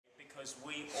because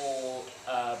we all,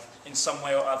 in some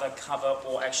way or other, cover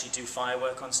or actually do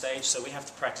firework on stage, so we have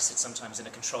to practice it sometimes in a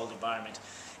controlled environment.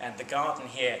 And the garden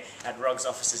here at Rog's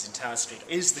offices in Tower Street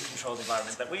is the controlled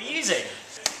environment that we're using.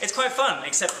 It's quite fun,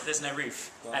 except that there's no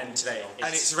roof, and today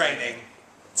it's raining.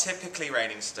 Typically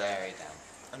raining today. Very down.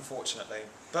 Unfortunately.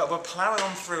 But we're ploughing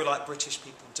on through like British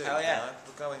people do. Oh yeah. You know?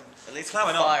 We're going. At least ploughing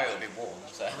with the fire on. it'll be warm.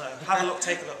 So. Have a look,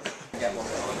 take a look. Get one.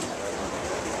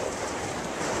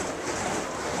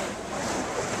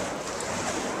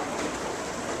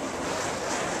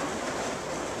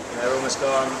 They're almost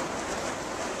gone.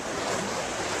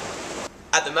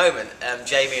 At the moment,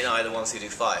 Jamie and I are the ones who do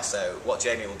fire, so what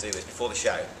Jamie will do is before the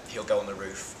show, he'll go on the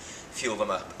roof, fuel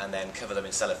them up, and then cover them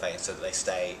in cellophane so that they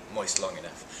stay moist long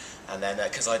enough. And then,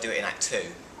 because I do it in Act 2,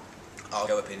 I'll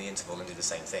go up in the interval and do the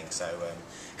same thing. So,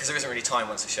 because there isn't really time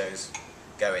once the show's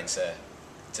going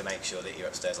to make sure that you're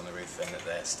upstairs on the roof and that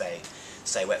they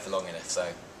stay wet for long enough. So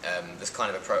there's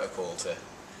kind of a protocol to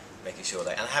making sure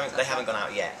they haven't gone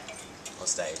out yet on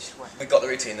stage. We've got the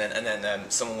routine then, and then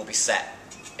someone will be set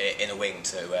in a wing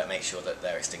to make sure that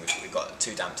they're extinguished. We've got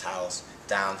 2 damp towels,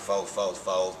 down, fold, fold,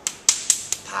 fold,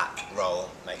 pat, roll,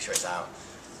 make sure it's out,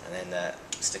 and then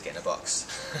stick it in a box.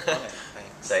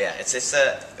 So yeah, it's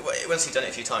once you've done it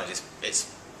a few times,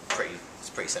 it's pretty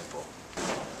simple.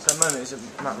 So at the moment it's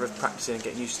a matter of practicing and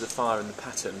getting used to the fire and the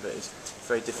pattern, but it's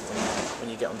very difficult when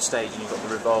you get on stage and you've got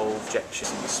the revolve, ejection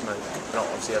and the smoke, and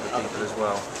obviously other people as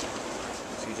well.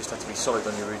 So you just have to be solid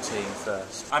on your routine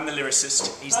first. I'm the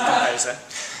lyricist, he's the composer.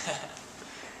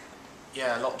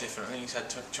 Yeah, a lot different. I think he's had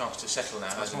a chance to settle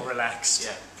now. It's more relaxed.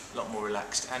 Yeah, a lot more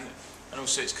relaxed, and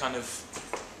also it's kind of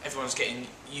everyone's getting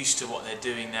used to what they're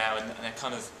doing now, and they're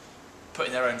kind of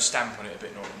putting their own stamp on it a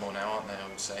bit more now, aren't they? I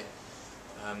would say.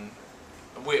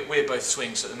 We're both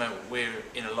swings, so at the moment we're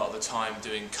in a lot of the time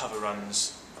doing cover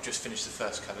runs. We've just finished the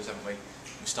first covers, haven't we?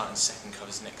 We're starting second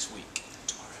covers next week.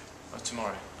 Tomorrow. Oh,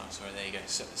 tomorrow. Oh, sorry, there you go.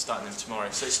 So starting them tomorrow.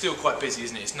 So it's still quite busy,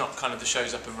 isn't it? It's not kind of the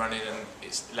show's up and running and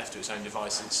it's left to its own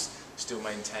devices. Still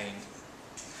maintained.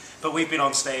 But we've been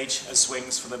on stage as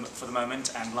swings for the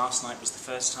moment, and last night was the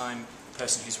first time the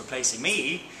person who's replacing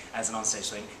me as an onstage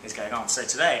swing is going on. So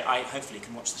today I hopefully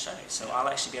can watch the show. So I'll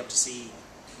actually be able to see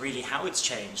really how it's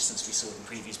changed since we saw it in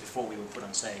previews before we were put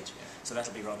on stage. Yeah. So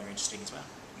that'll be rather interesting as well.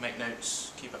 Make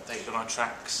notes, keep updated on our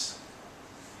tracks.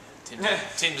 Tim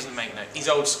doesn't make notes. He's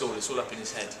old school, it's all up in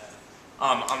his head.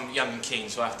 I'm young and keen,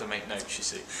 so I have to make notes, you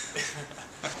see.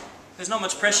 There's not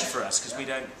much pressure for us because we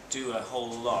don't do a whole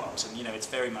lot, and it's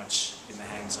very much in the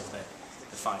hands of the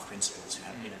 5 principals who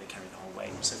have, they carry the whole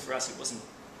weight. So for us, it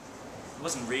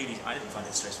wasn't really. I didn't find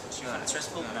it stressful. Did you find it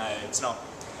stressful? No, it's not.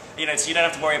 So you don't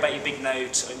have to worry about your big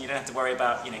note, and you don't have to worry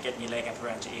about getting your leg up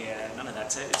around your ear. None of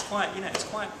that. So it's quite, it's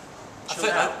quite.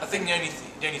 I think the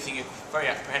only thing you're very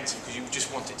apprehensive because you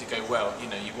just want it to go well. You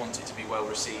want it to be well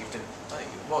received, and I think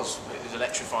it was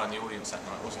electrifying the audience that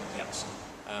night, wasn't it? Yes.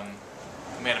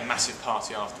 We had a massive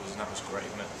party afterwards, and that was great,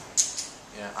 wasn't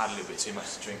it? Yeah, I had a little bit too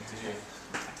much to drink, did you?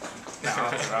 No,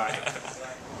 that's right.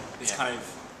 It's kind of,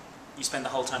 you spend the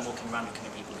whole time walking around looking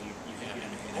at people who you don't know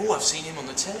who they are. Oh, I've seen him on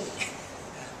the telly.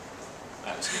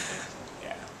 That was good.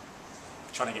 Yeah.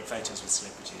 Trying to get photos with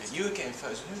celebrities. Yeah, you were getting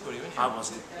photos with everybody, weren't you? I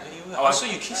wasn't. Yeah, you were. Oh, I saw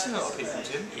you kissing a lot of people,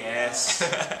 Tim. Yes.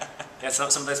 Yeah, some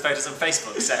of those photos on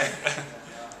Facebook, so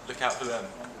look out for them.